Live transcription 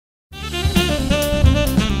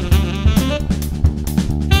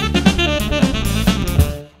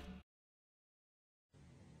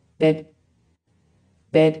bed,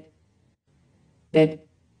 bed, bed,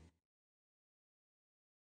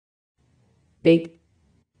 big,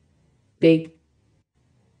 big,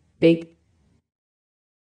 big,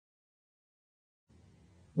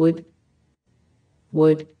 wood,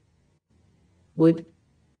 wood, wood,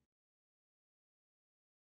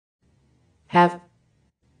 have,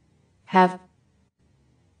 have,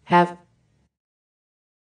 have,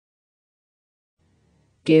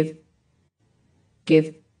 give,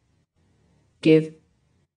 give, give,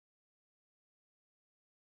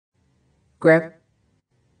 grab,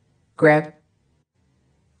 grab,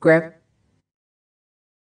 grab,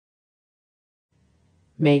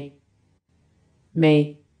 make,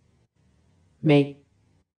 make, make,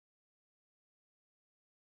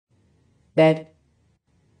 bed,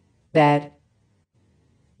 bed,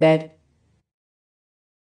 bed,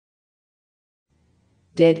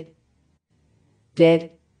 dead,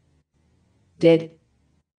 dead, dead,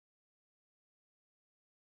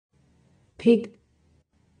 pig,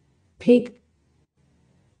 pig,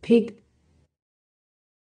 pig,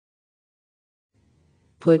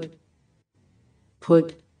 put,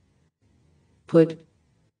 put, put,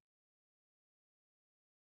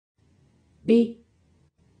 be,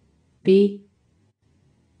 be,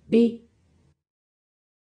 be,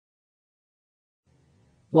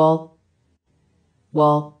 wall,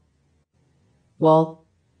 wall, wall,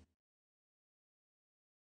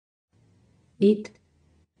 eat,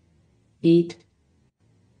 eat,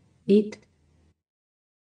 eat,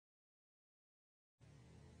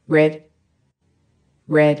 red,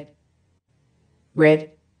 red,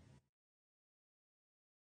 red,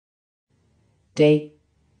 day,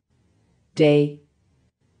 day,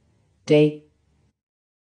 day,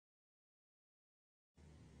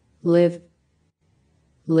 live,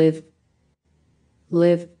 live,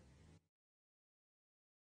 live,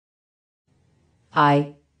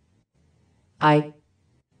 I, I,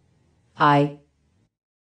 I,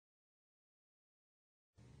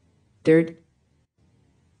 third,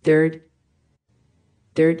 third,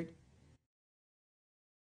 third,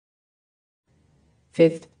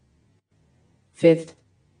 fifth, fifth,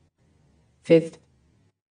 fifth,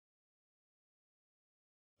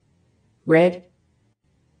 red,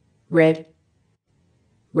 red,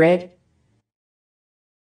 red,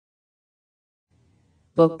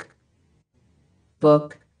 book,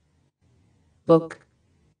 book, book,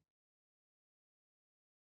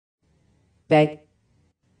 bag,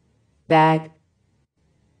 bag,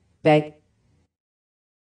 bag,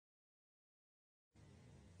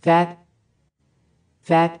 fat,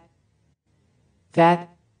 fat, fat,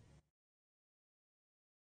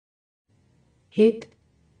 hit,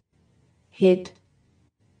 hit,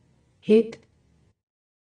 hit,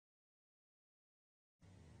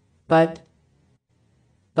 but,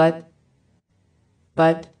 but,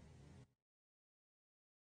 but,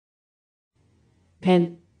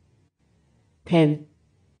 pen, pen,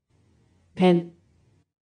 pen,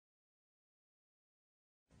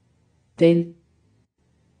 thin,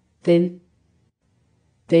 thin,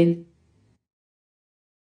 thin,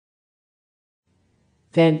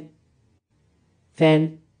 fan,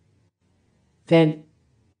 fan, fan,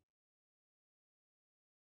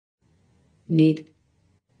 need,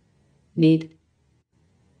 need,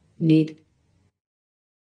 need,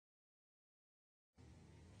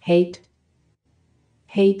 hate,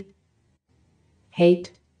 hate,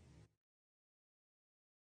 hate,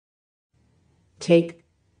 take,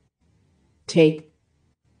 take,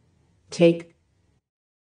 take,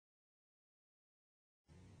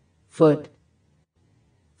 foot,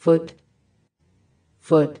 foot,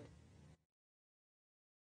 foot,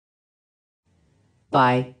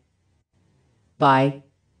 buy, buy,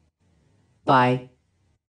 buy,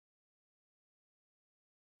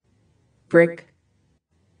 brick,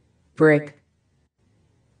 brick,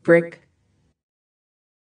 brick,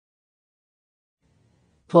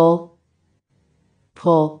 pull,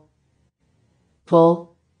 pull,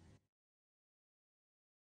 pull,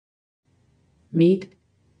 meet,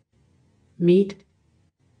 meet,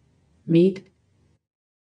 meet,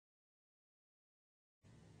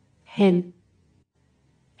 hen,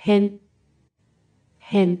 hen,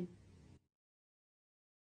 hen,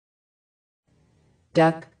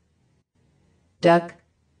 duck, duck,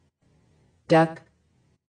 duck,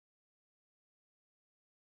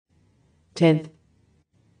 tenth,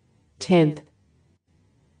 tenth,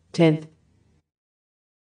 tenth,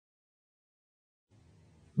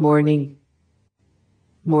 morning,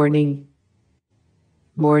 morning,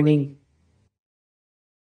 morning,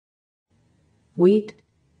 wheat,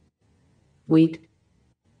 wheat,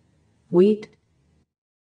 wheat,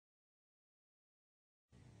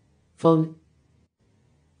 phone,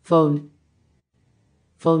 phone,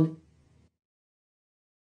 phone.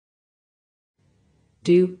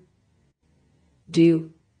 Do,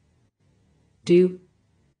 do, do.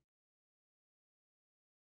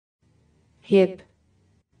 Hip,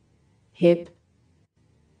 hip,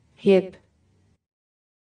 hip.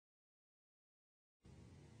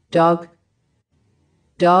 Dog,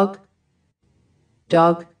 dog,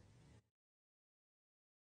 dog.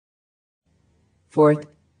 Fourth,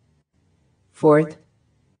 fourth,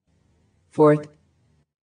 fourth.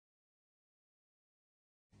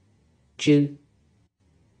 June,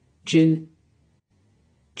 June,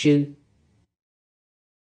 June.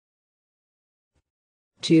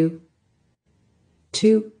 Two,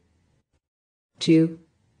 two, two.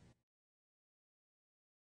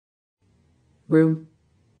 Room,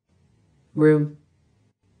 room,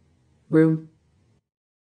 room.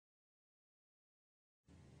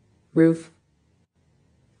 Roof,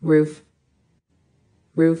 roof,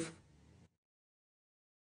 roof.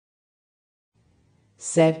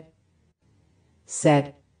 Set,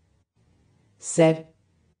 set, set.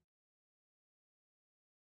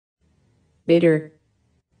 Bitter,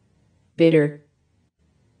 bitter,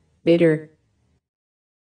 bitter.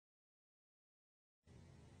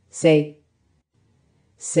 Say,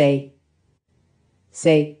 say,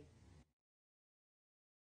 say.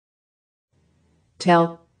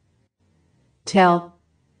 Tell, tell,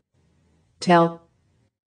 tell.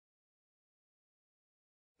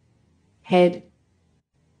 Head,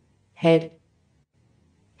 head,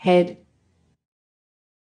 head.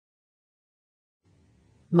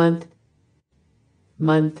 Month,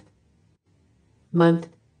 month, month.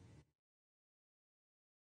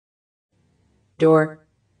 Door,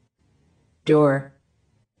 door,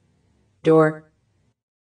 door.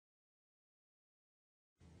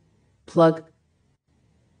 Plug,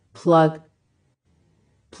 plug,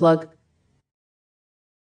 plug.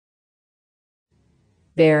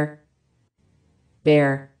 Bear,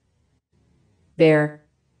 bear, bear.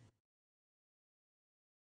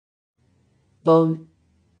 Bone,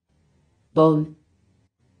 bone,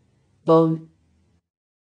 bone.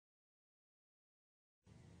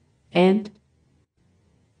 And,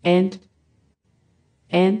 and,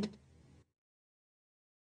 and.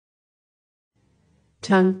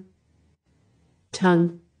 Tongue,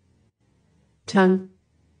 tongue, tongue.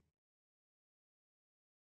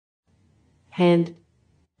 Hand,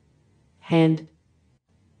 hand,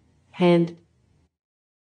 hand.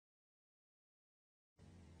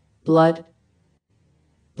 Blood,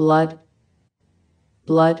 blood,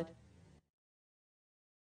 blood.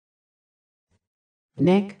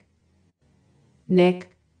 Neck,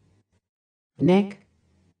 neck, neck.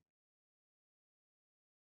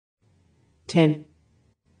 10,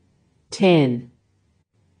 10,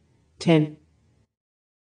 10.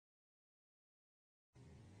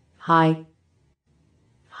 High,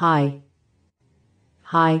 high,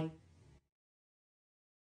 high.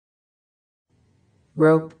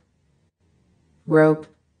 Rope, rope,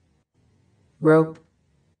 rope.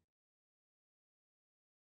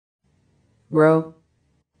 Row,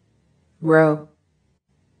 row,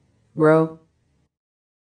 row.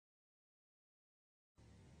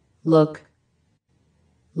 Look,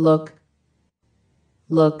 look,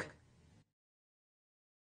 look.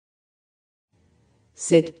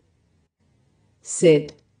 Sit,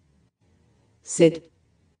 sit, sit.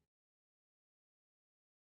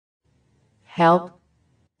 Help,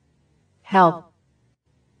 help,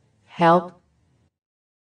 help.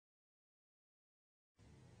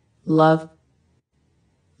 Love,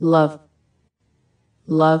 love,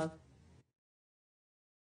 love.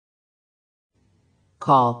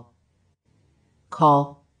 Call,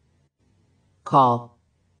 call, call.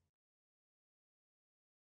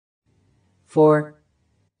 For,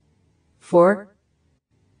 for,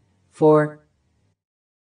 for.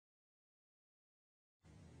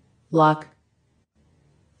 Lock,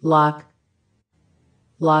 lock,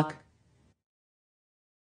 lock.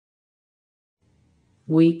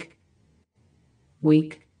 Week,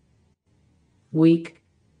 week, week.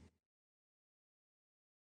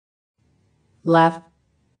 Laugh,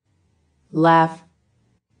 laugh,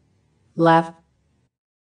 laugh.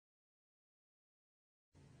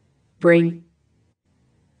 Bring,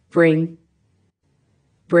 bring,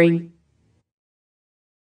 bring.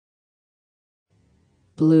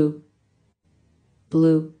 Blue,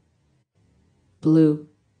 blue, blue.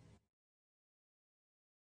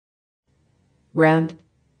 Round,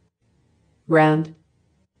 round,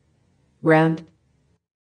 round.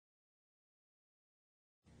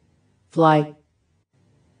 Fly,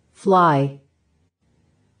 fly,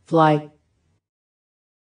 fly.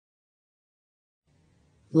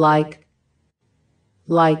 Like,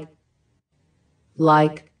 like,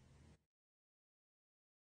 like,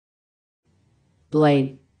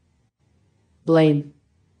 blame, blame,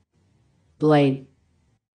 blame,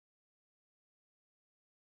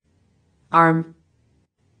 arm,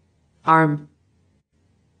 arm,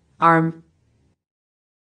 arm,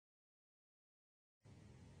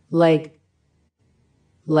 leg,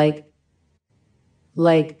 leg,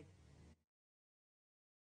 leg,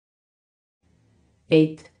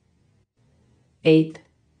 eighth, eighth,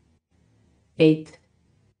 eighth,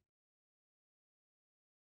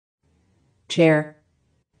 chair,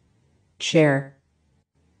 chair,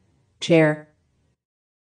 chair,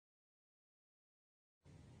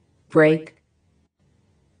 break,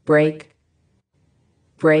 break,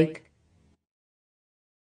 break,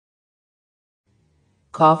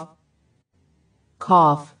 cough,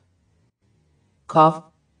 cough, cough,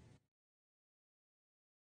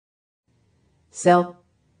 sell,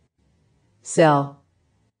 sell,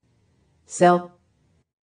 sell,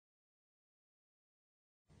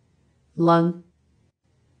 lung,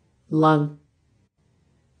 lung,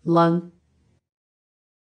 lung,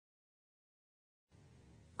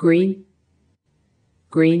 green,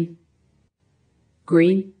 green,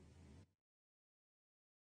 green,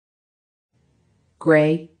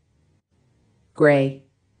 gray, gray,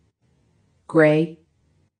 gray,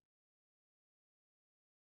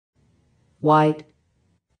 white,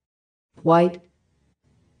 white,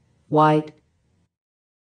 white,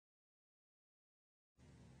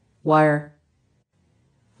 wire,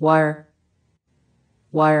 wire,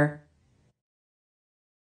 wire,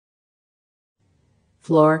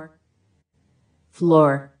 floor,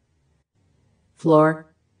 floor,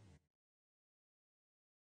 floor,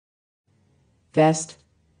 vest,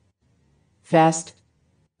 vest,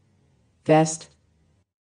 vest,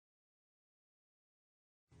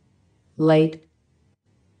 late,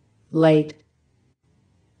 late,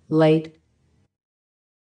 late,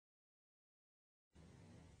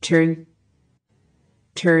 turn,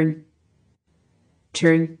 turn,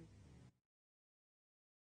 turn,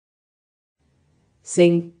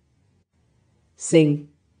 sing, sing,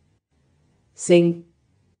 sing,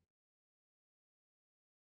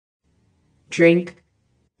 drink,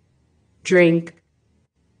 drink,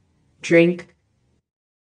 drink,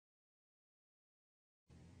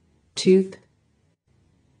 tooth,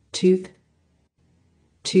 tooth,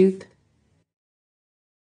 tooth,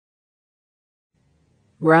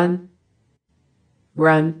 run,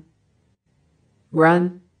 run,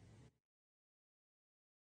 run,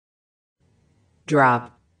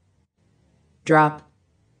 drop, drop,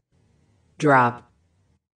 drop,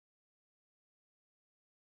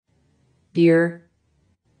 beer,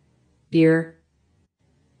 beer,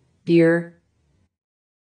 beer,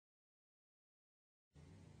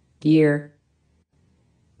 year,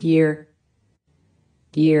 year,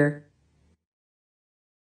 year,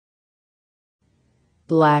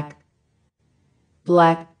 black,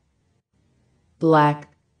 black, black,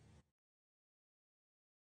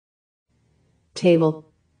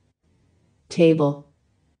 table, table,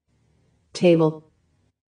 table,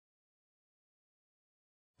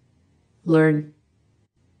 learn,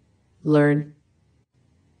 learn,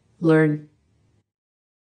 learn,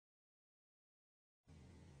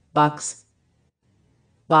 box,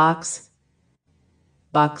 box,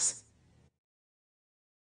 box,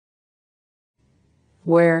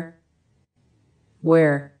 where,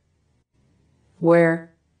 where,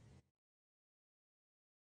 where,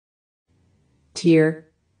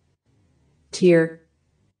 tier, tier,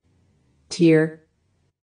 tier,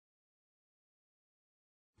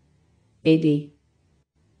 80,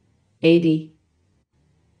 80,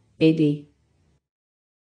 80,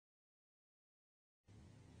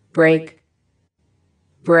 break,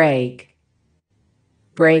 break,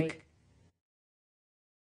 break,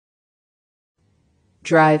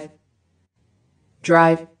 drive,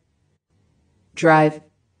 drive, drive,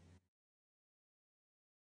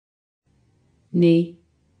 knee,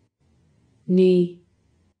 knee,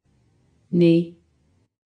 knee,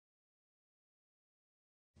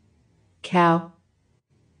 cow,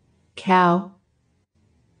 cow,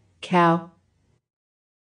 cow,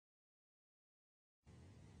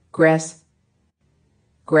 grass,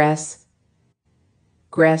 grass,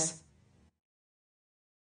 grass,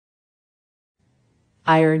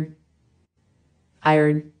 iron,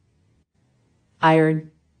 iron,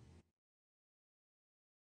 iron,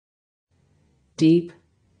 deep,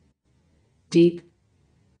 deep,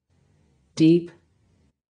 deep,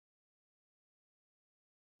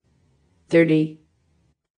 30,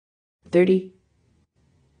 30,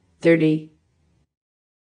 30,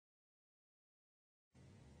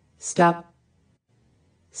 stop,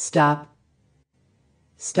 stop,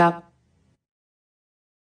 stop,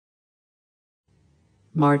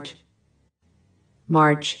 march,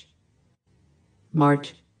 march,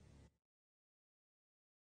 march,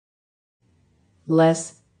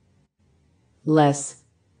 less, less,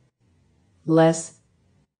 less,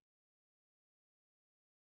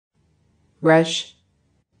 rush,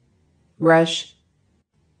 rush,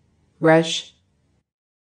 rush,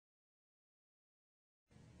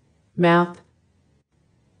 mouth,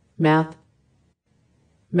 mouth,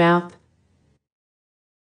 mouth,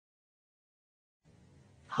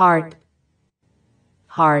 heart,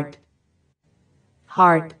 heart,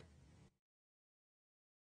 heart,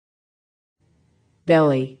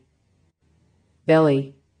 belly,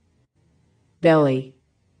 belly, belly,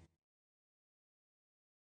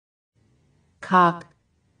 cock,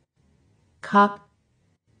 cock,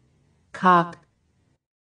 cock,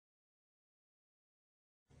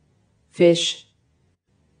 fish,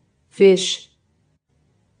 fish,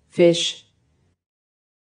 fish,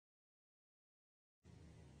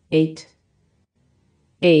 8,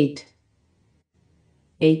 8,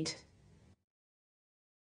 8,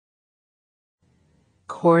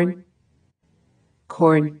 corn,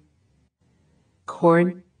 corn,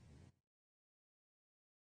 corn,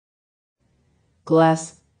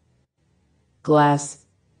 glass, glass,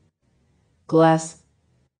 glass,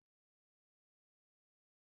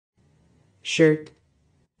 shirt,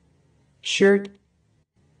 shirt,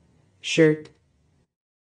 shirt,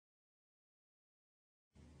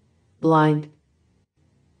 blind,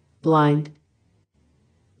 blind,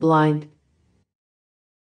 blind,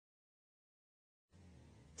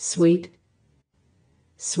 sweet,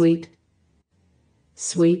 sweet,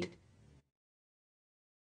 sweet,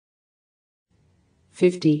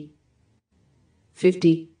 50,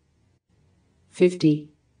 50, 50,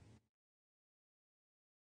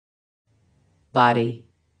 body,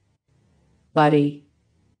 body,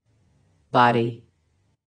 body,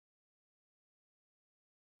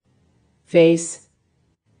 face,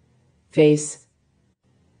 face,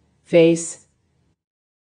 face,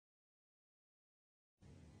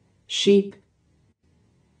 sheep,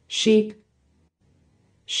 sheep,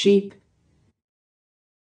 sheep,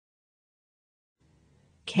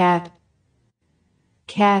 cat,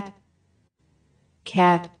 cat,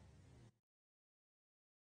 cat,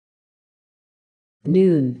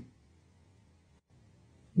 noon,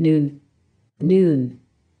 noon, noon,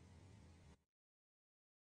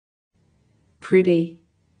 pretty,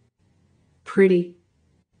 pretty,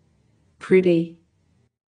 pretty,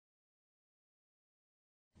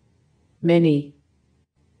 many,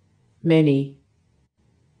 many,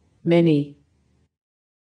 many,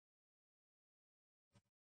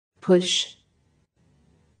 push,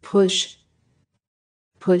 push,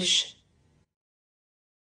 push,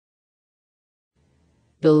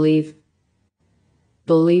 believe,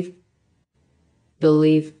 believe,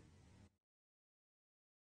 believe,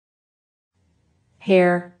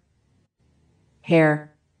 hair,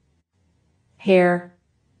 hair, hair,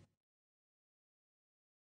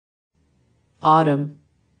 autumn,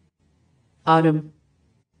 autumn,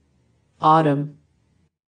 autumn,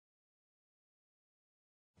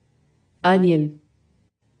 onion,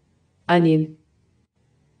 onion,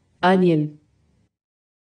 onion,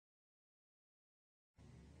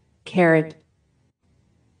 carrot,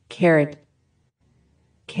 carrot,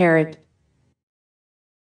 carrot,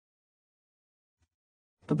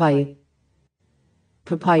 papaya,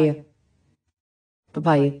 papaya,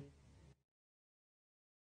 papaya,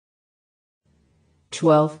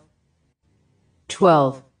 12,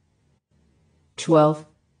 12, 12,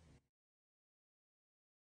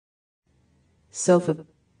 sofa,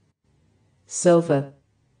 sofa,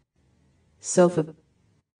 sofa,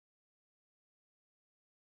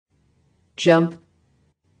 jump,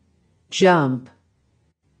 jump,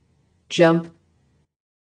 jump,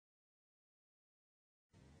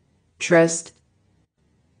 trust,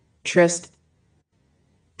 trust,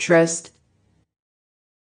 trust,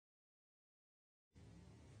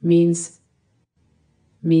 means,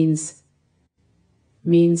 means,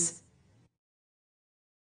 means,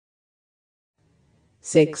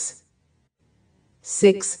 6,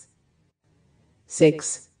 6,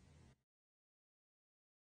 6,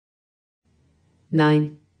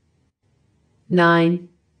 9, 9,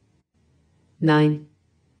 9,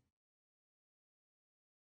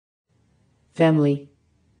 family,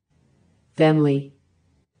 family,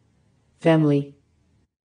 family,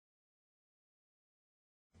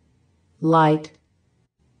 light,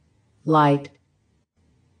 light,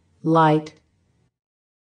 light,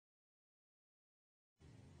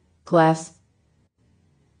 class,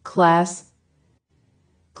 class,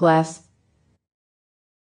 class,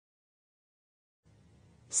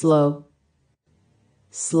 slow,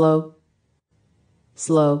 slow,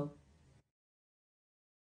 slow.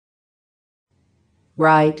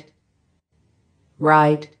 Right,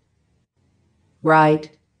 right,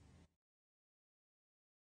 right.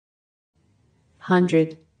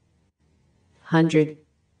 100, 100,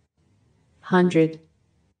 100.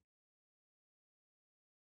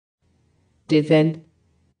 Defend,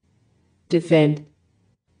 defend,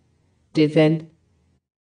 defend.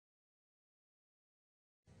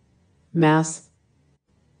 Mouse,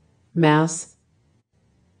 mouse,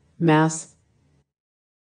 mouse.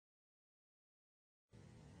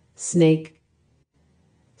 Snake,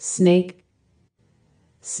 snake,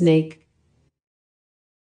 snake.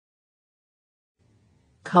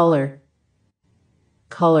 Color,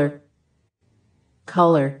 color,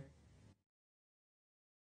 color.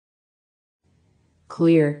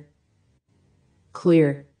 Clear,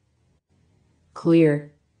 clear,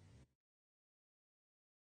 clear.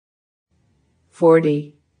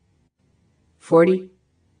 40, 40,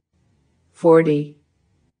 40.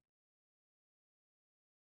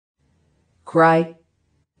 Cry,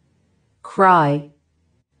 cry,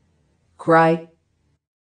 cry.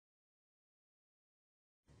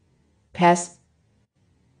 Pass,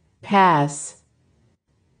 pass,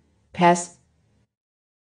 pass.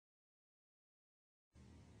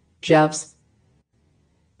 Jobs,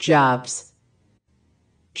 jobs,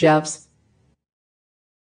 jobs.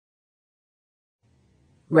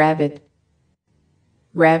 Rabbit,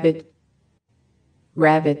 rabbit,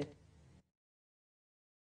 rabbit.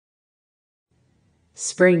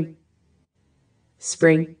 Spring,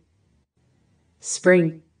 spring,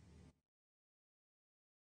 spring.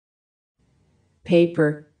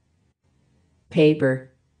 Paper,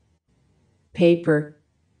 paper, paper.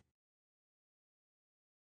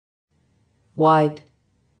 Wide,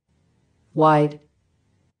 wide,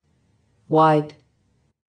 wide.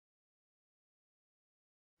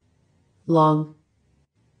 Long,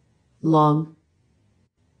 long,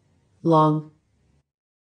 long.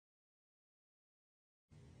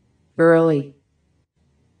 Early,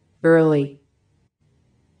 early,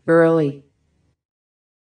 early.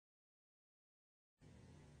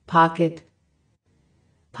 Pocket,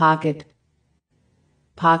 pocket,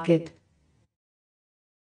 pocket.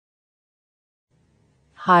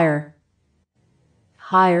 Higher,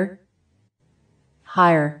 higher,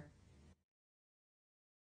 higher.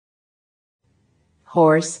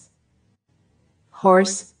 Horse,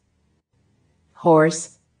 horse,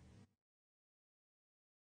 horse.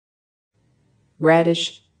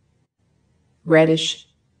 Radish, reddish,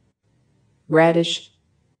 reddish.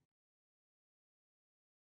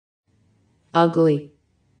 Ugly,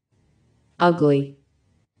 ugly,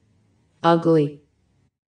 ugly.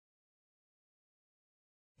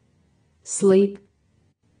 Sleep,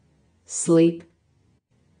 sleep,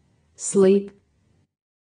 sleep.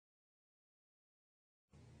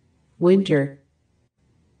 Winter,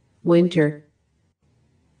 winter,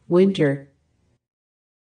 winter.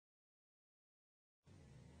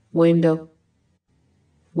 Window,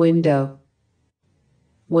 window,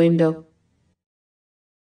 window.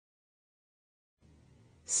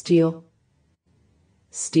 Steel,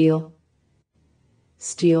 steel,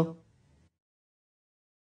 steel.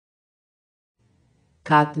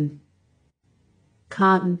 Cotton,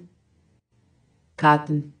 cotton,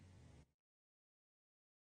 cotton.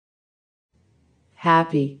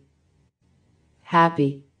 Happy,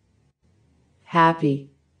 happy,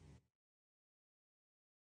 happy.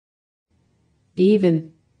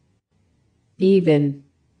 Even, even,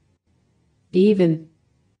 even.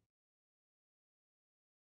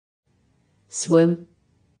 Swim,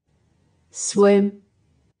 swim,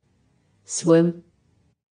 swim.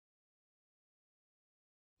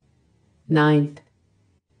 Ninth,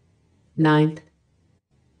 ninth,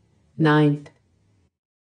 ninth.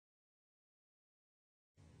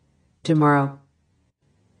 Tomorrow,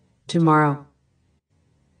 tomorrow,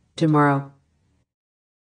 tomorrow.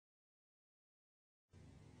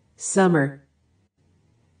 Summer,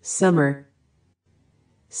 summer,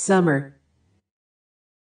 summer.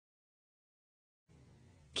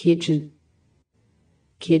 Kitchen,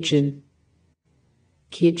 kitchen,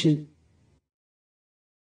 kitchen.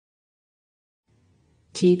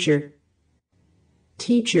 Teacher,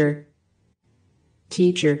 teacher,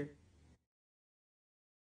 teacher.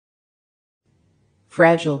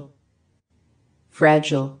 Fragile,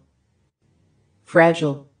 fragile,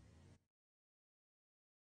 fragile.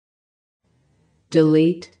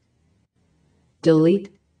 Delete,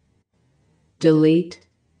 delete, delete.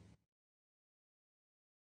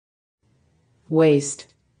 Waste,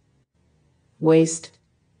 waste,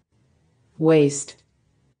 waste.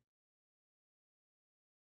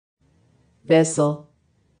 vessel,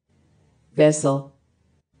 vessel,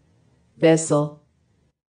 vessel,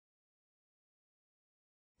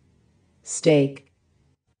 steak,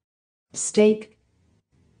 steak,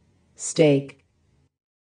 steak,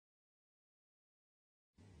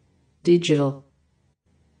 digital,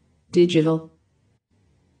 digital,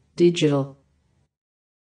 digital,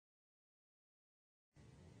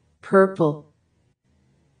 purple,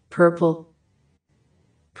 purple,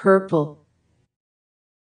 purple,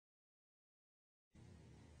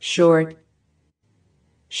 short,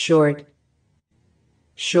 short,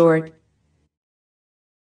 short,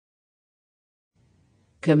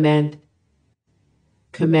 command,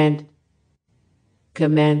 command,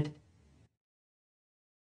 command,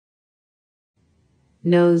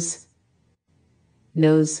 nose,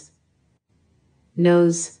 nose,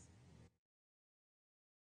 nose,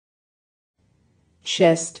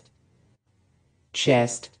 chest,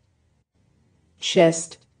 chest,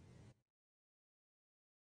 chest,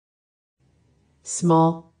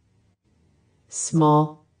 small,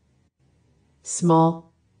 small,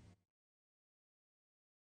 small,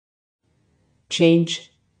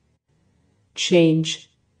 change,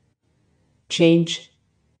 change, change,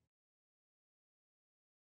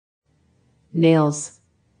 nails,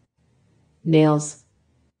 nails,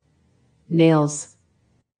 nails,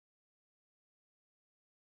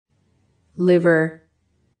 liver,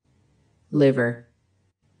 liver,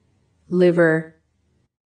 liver,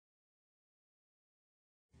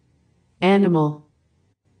 animal,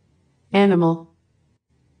 animal,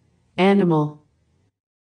 animal,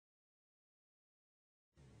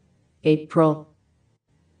 April,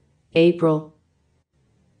 April,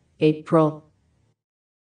 April,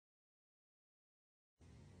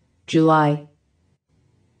 July,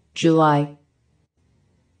 July,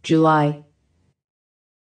 July,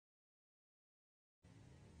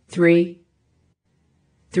 3,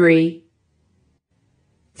 3,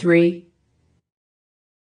 3,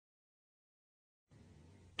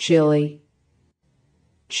 chili,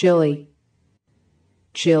 chili,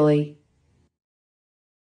 chili,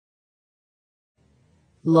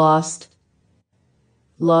 lost,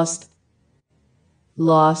 lost,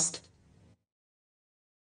 lost,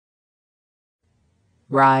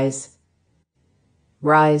 rise,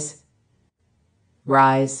 rise,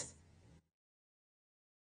 rise,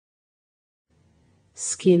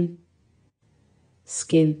 skin,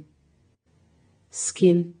 skin,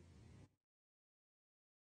 skin,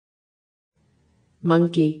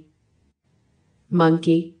 monkey,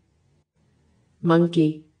 monkey,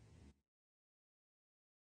 monkey,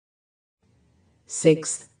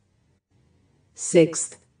 sixth,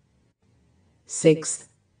 sixth, sixth,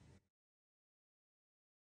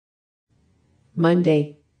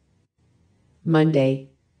 Monday, Monday,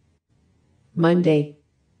 Monday,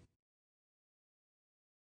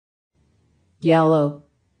 yellow,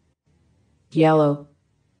 yellow,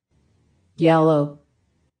 yellow,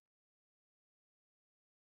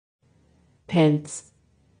 pants,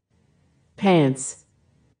 pants,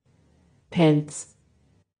 pants,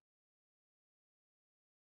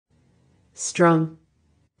 strung,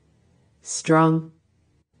 strung,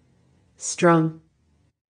 strung,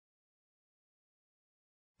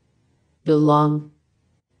 belong,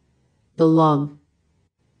 belong,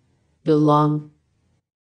 belong,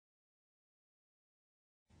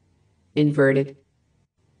 inverted,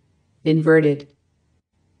 inverted,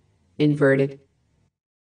 inverted,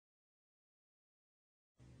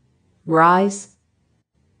 rise,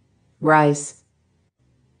 rise,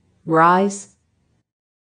 rise,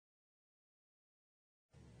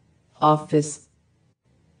 office,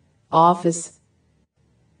 office,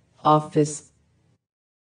 office,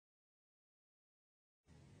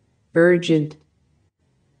 urgent,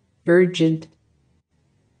 urgent,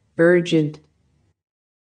 urgent,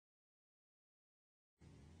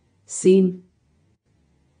 seam,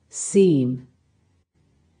 seam,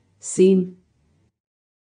 seam,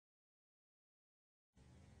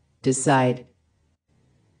 decide,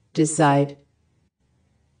 decide,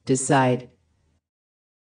 decide,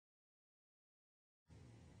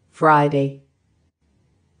 Friday,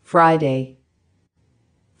 Friday,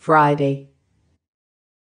 Friday,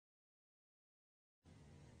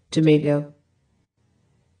 tomato,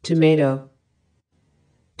 tomato,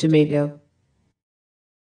 tomato,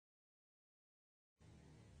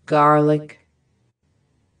 garlic,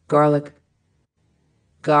 garlic,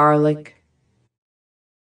 garlic,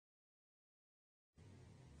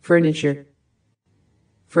 furniture,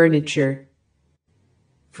 furniture,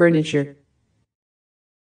 furniture,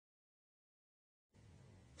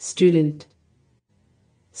 student,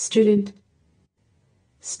 student,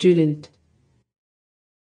 student,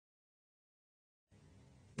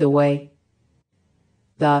 the way,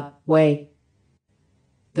 the way,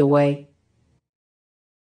 the way.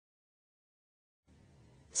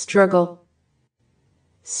 Struggle,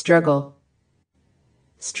 struggle,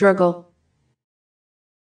 struggle.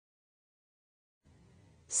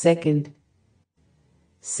 Second,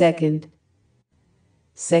 second,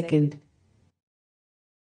 second.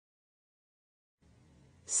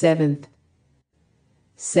 Seventh,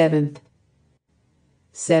 seventh,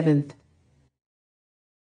 seventh.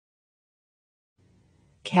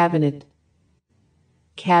 Cabinet,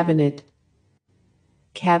 cabinet,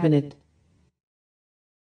 cabinet.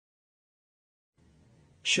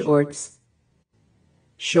 Shorts,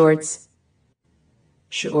 shorts,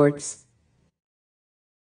 shorts.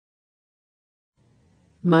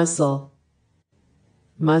 Muscle,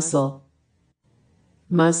 muscle,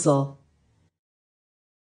 muscle.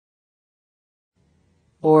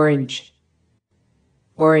 Orange,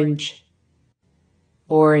 orange,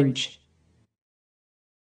 orange.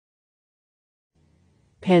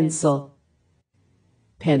 Pencil,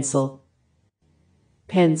 pencil,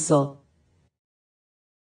 pencil.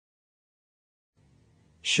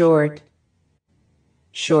 Short,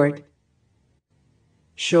 short,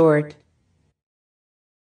 short.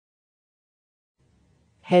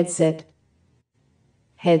 Headset,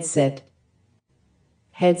 headset,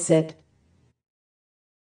 headset.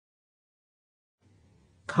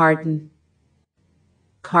 Carton,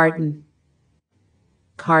 carton,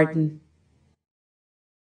 carton.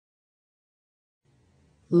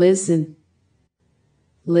 Listen,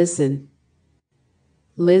 listen,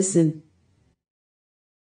 listen.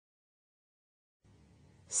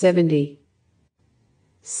 70,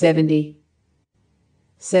 70,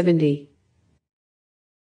 70.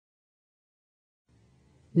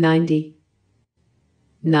 90,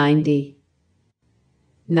 90,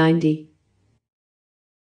 90.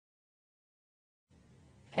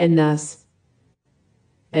 And thus,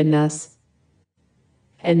 and thus,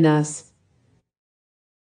 and thus.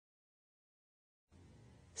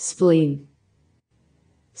 Spleen,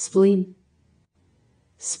 spleen,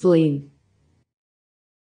 spleen.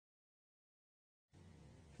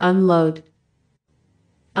 Unload,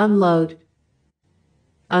 unload,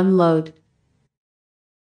 unload.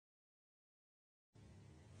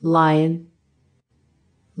 Lion,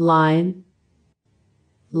 lion,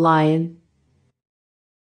 lion.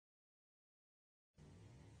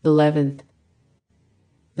 11th,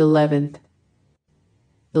 11th,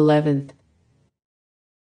 11th.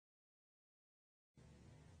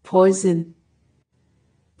 Poison,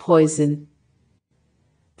 poison,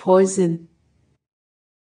 poison.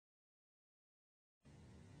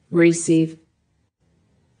 Receive,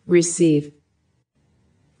 receive,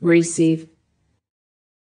 receive.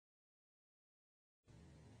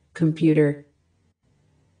 Computer,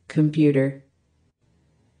 computer,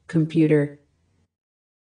 computer.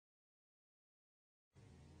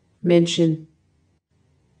 Mention,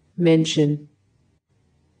 mention,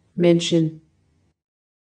 mention.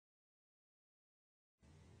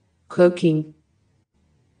 Cooking,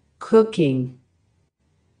 cooking,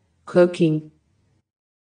 cooking.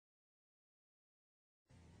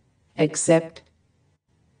 Accept,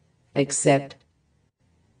 accept,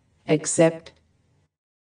 accept.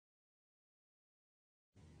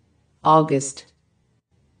 August,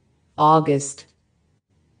 August,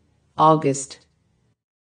 August.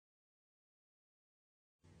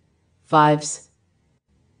 Fives,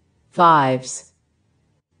 fives,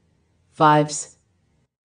 fives.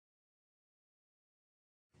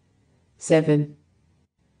 7,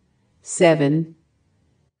 7,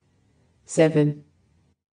 7.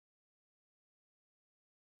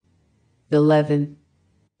 11,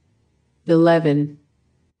 11,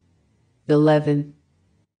 11.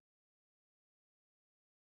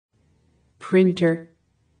 Printer,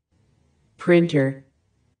 printer,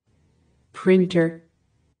 printer.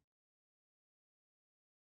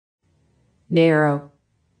 Narrow,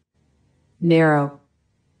 narrow,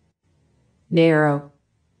 narrow.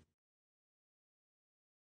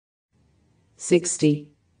 60,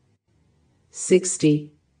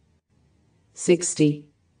 60, 60.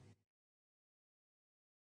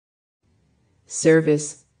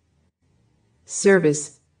 Service,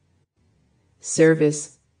 service,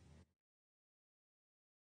 service.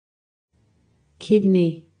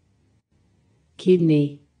 Kidney,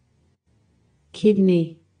 kidney,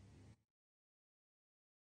 kidney.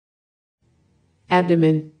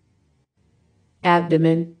 Abdomen,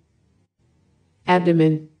 abdomen,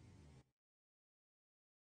 abdomen.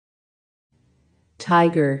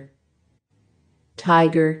 Tiger,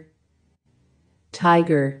 tiger,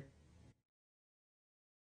 tiger.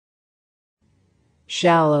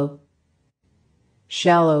 Shallow,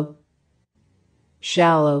 shallow,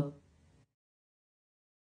 shallow,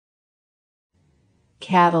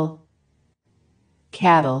 cattle,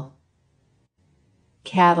 cattle,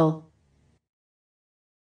 cattle,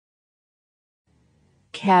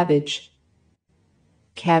 cabbage,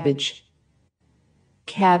 cabbage,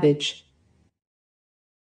 cabbage,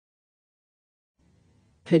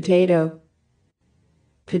 potato,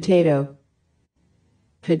 potato,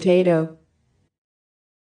 potato,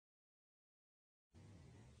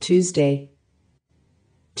 Tuesday,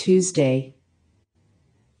 Tuesday,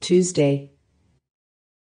 Tuesday,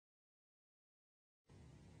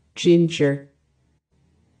 ginger,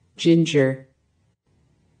 ginger,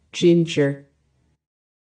 ginger,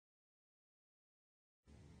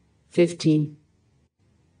 15,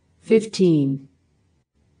 15,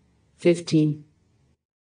 15,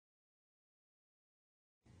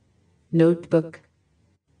 notebook,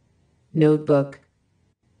 notebook,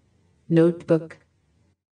 notebook,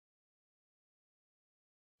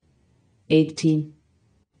 18,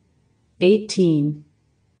 18,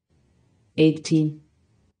 18,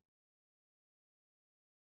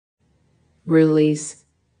 release,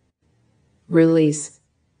 release,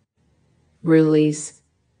 release,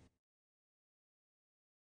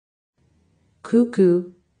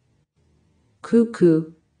 cuckoo,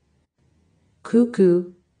 cuckoo,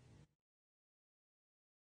 cuckoo,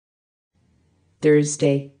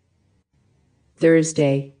 Thursday,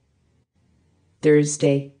 Thursday,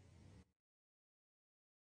 Thursday,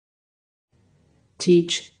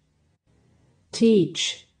 teach,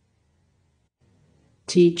 teach,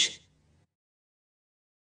 teach,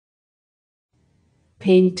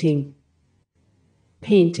 painting,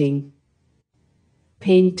 painting,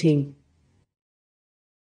 painting,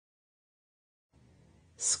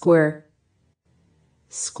 square,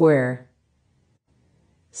 square,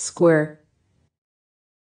 square,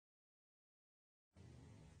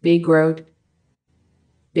 big road,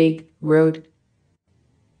 big road,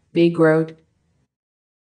 big road,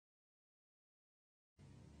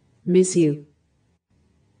 miss you,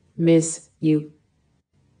 miss you,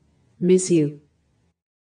 miss you,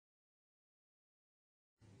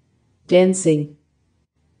 dancing,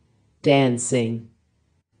 dancing,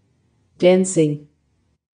 dancing,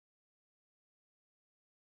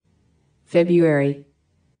 February,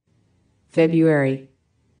 February,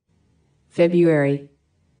 February,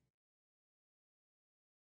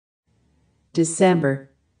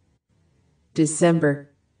 December,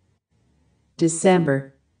 December,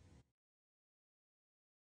 December,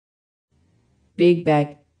 big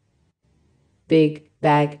bag, big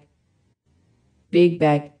bag, big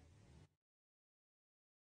bag,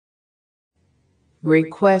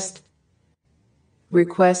 request,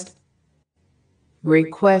 request,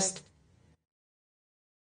 request,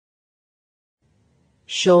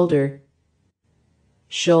 shoulder,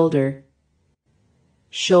 shoulder,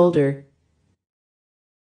 shoulder,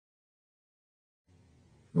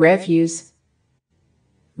 refuse,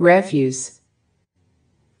 refuse,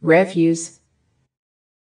 refuse,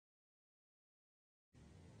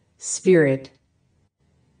 spirit,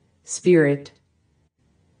 spirit,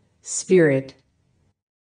 spirit,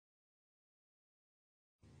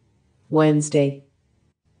 Wednesday,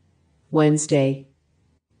 Wednesday,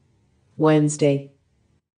 Wednesday,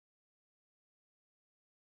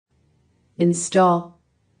 install,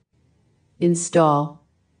 install,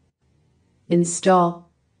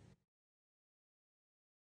 install,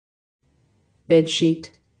 bed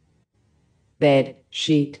sheet, bed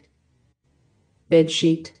sheet, bed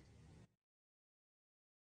sheet,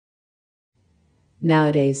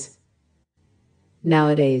 nowadays,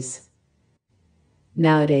 nowadays,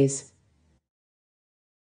 nowadays,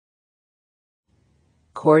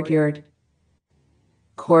 courtyard,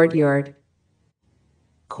 courtyard,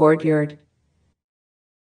 courtyard,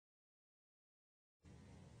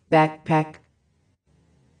 backpack,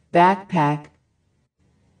 backpack,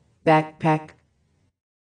 backpack,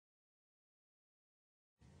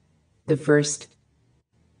 the first,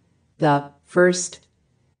 the first,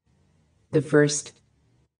 the first,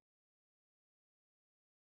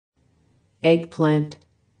 eggplant,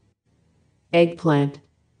 eggplant,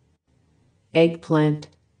 eggplant,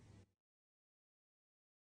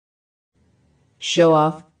 show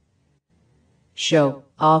off, show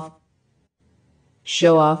off,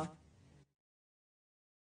 show off,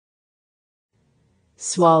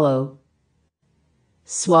 swallow,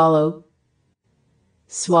 swallow,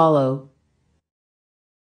 swallow,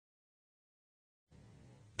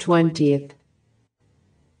 20th,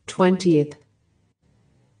 20th,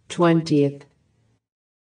 20th,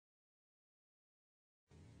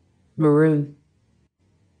 maroon,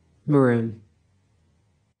 maroon,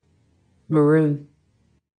 maroon,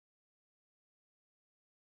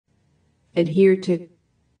 adhere to,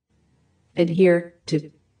 adhere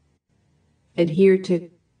to, adhere to.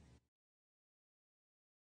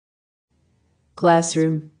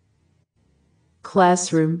 Classroom,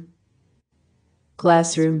 classroom,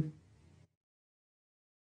 classroom.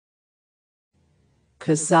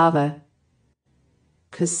 Cassava,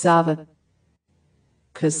 cassava,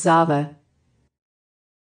 cassava.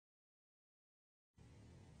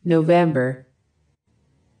 November,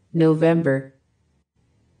 November,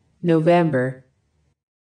 November.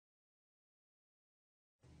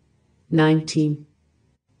 19,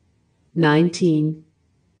 19,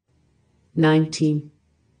 19.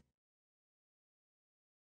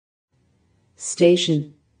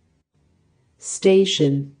 Station,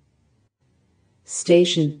 station,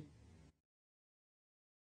 station.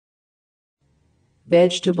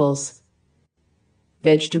 Vegetables,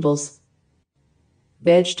 vegetables,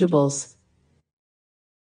 vegetables.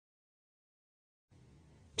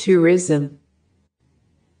 Tourism,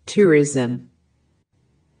 tourism,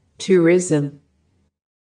 tourism.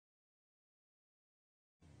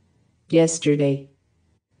 Yesterday,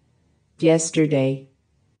 yesterday,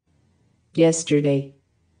 yesterday.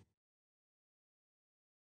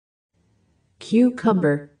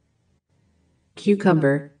 Cucumber,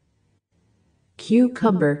 cucumber,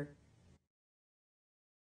 cucumber.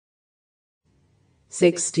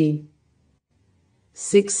 16,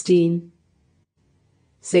 16,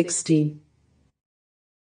 16.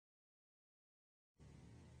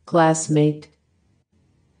 Classmate,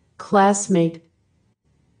 classmate,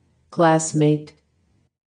 classmate.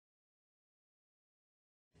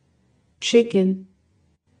 Chicken,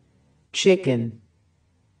 chicken,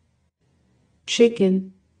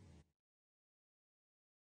 chicken.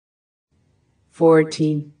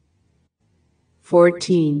 14,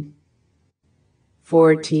 14,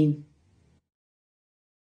 14.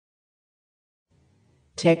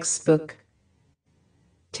 Textbook,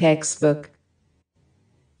 textbook,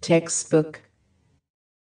 textbook.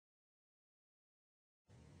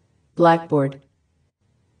 Blackboard,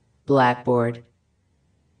 blackboard,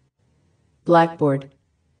 blackboard.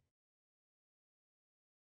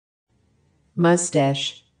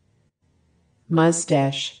 Mustache,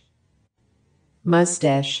 mustache,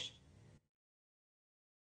 mustache.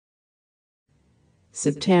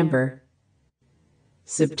 September,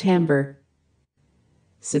 September,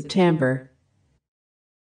 September.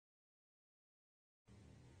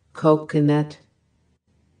 Coconut,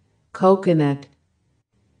 coconut,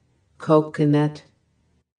 coconut.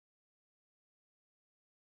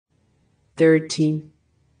 13,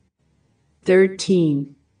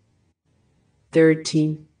 13,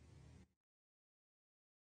 13.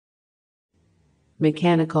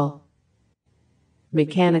 Mechanical,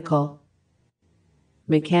 mechanical,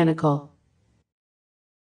 mechanical.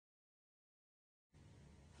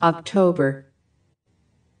 October,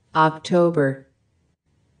 October,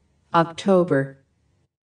 October.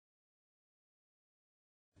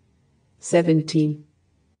 17,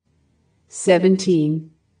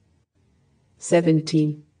 17,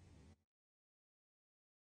 17.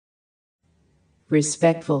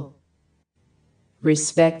 Respectful,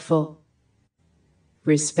 respectful,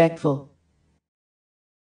 respectful.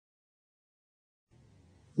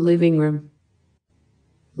 Living room,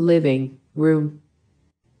 living room,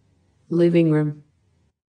 living room.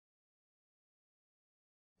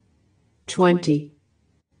 20,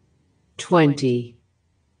 20,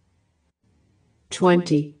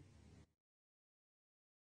 20.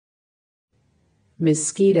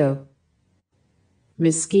 Mosquito,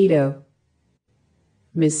 mosquito,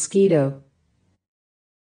 mosquito.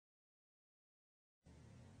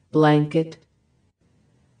 Blanket,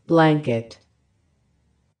 blanket,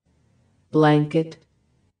 blanket.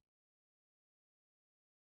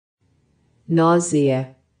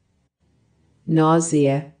 Nausea,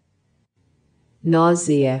 nausea,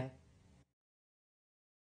 nausea.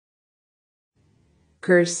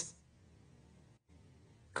 Curse,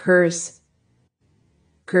 curse,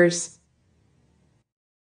 curse.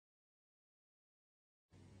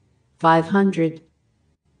 500,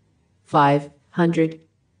 500,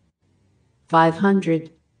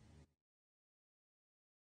 500.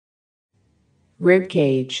 Rib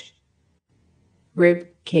cage, rib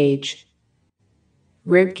cage,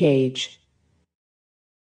 rib cage.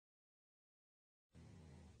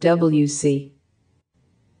 WC,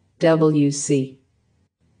 WC,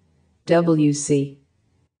 WC.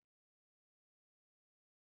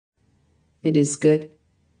 It is good,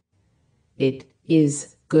 it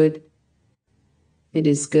is good, it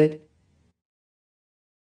is good.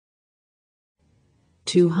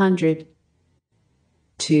 200,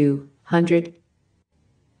 200,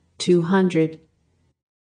 200.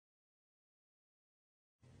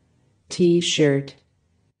 T-shirt,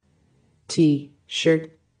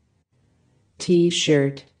 T-shirt,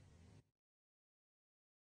 T-shirt.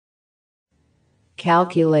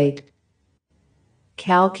 Calculate,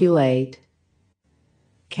 calculate,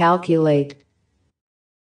 calculate.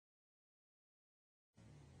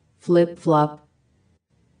 Flip-flop,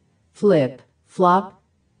 flip-flop,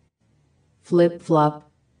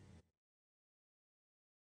 flip-flop.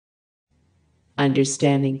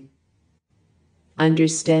 Understanding,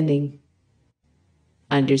 understanding,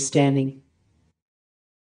 understanding.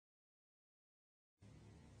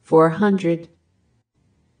 400,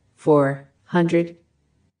 400,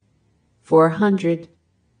 400.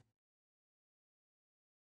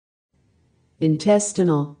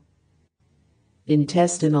 Intestinal,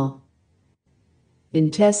 intestinal,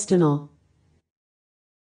 intestinal.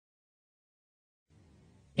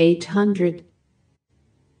 800,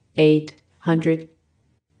 800,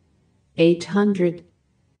 800.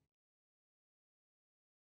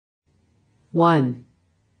 1,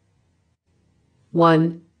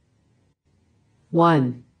 1,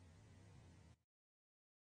 1.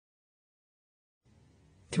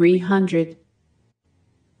 300,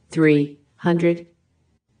 300,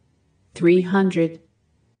 300.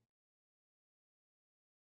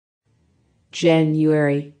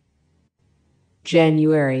 January,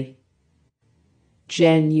 January,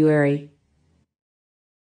 January.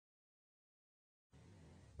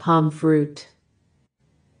 Palm fruit,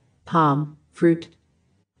 palm fruit,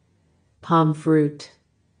 palm fruit.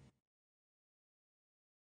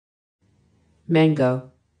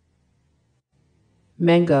 Mango,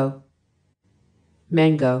 mango,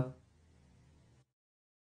 mango.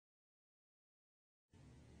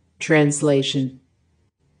 Translation,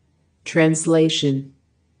 translation,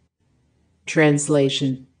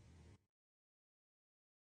 translation.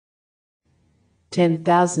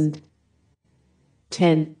 10,000,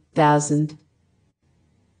 10,000,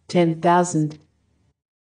 10,000.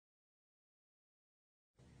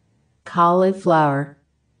 Cauliflower,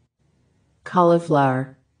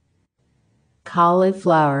 cauliflower,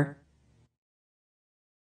 cauliflower.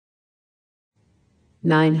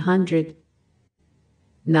 900,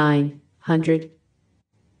 900,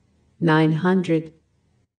 900.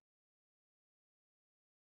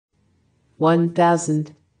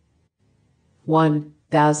 1,000,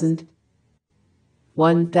 1,000,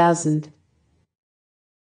 1,000.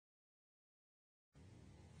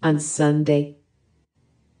 On Sunday,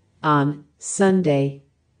 on Sunday,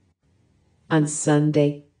 on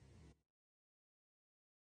Sunday.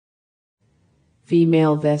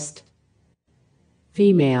 Female vest,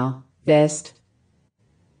 female vest,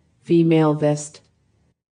 female vest.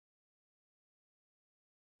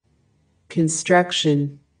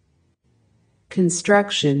 Construction,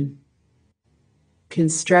 construction,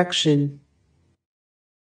 construction.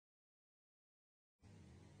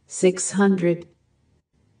 600,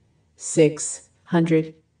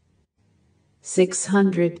 600,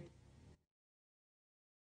 600.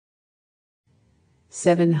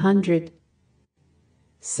 700,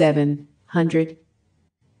 700,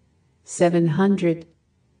 700.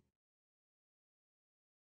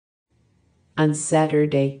 On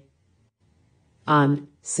Saturday, on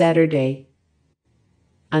Saturday,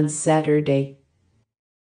 on Saturday.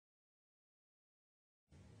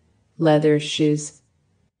 Leather shoes,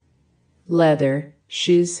 leather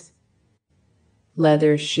shoes,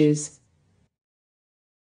 leather shoes.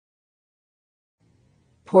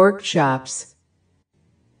 Pork chops,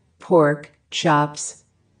 pork chops,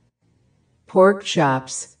 pork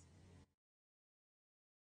chops.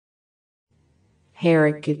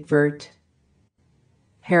 Harrogate vert,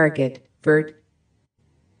 Harrogate vert,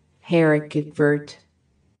 Harrogate vert.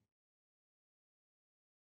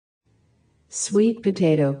 Sweet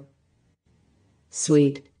potato,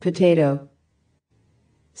 sweet potato,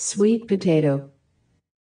 sweet potato.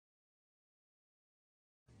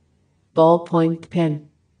 Ballpoint pen,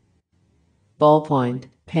 ballpoint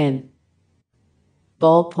pen,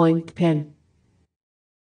 ballpoint pen.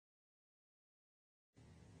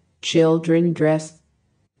 Children dress,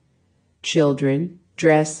 children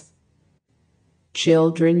dress,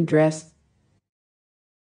 children dress.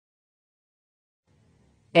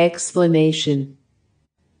 Explanation,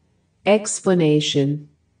 explanation,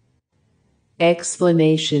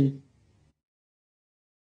 explanation.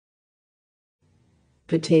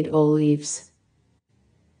 Potato leaves,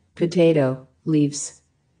 potato leaves,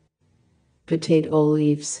 potato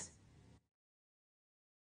leaves.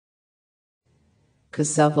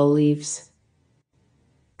 Cassava leaves,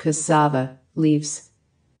 cassava leaves,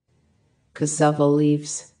 cassava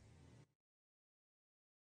leaves.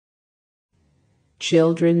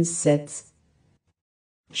 Children's sets,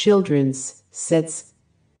 children's sets,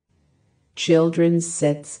 children's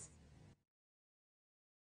sets.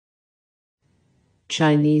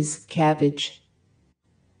 Chinese cabbage,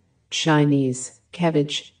 Chinese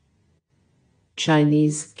cabbage,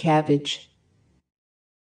 Chinese cabbage.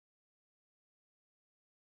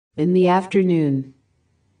 In the afternoon,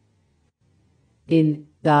 in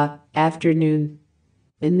the afternoon,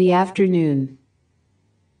 in the afternoon.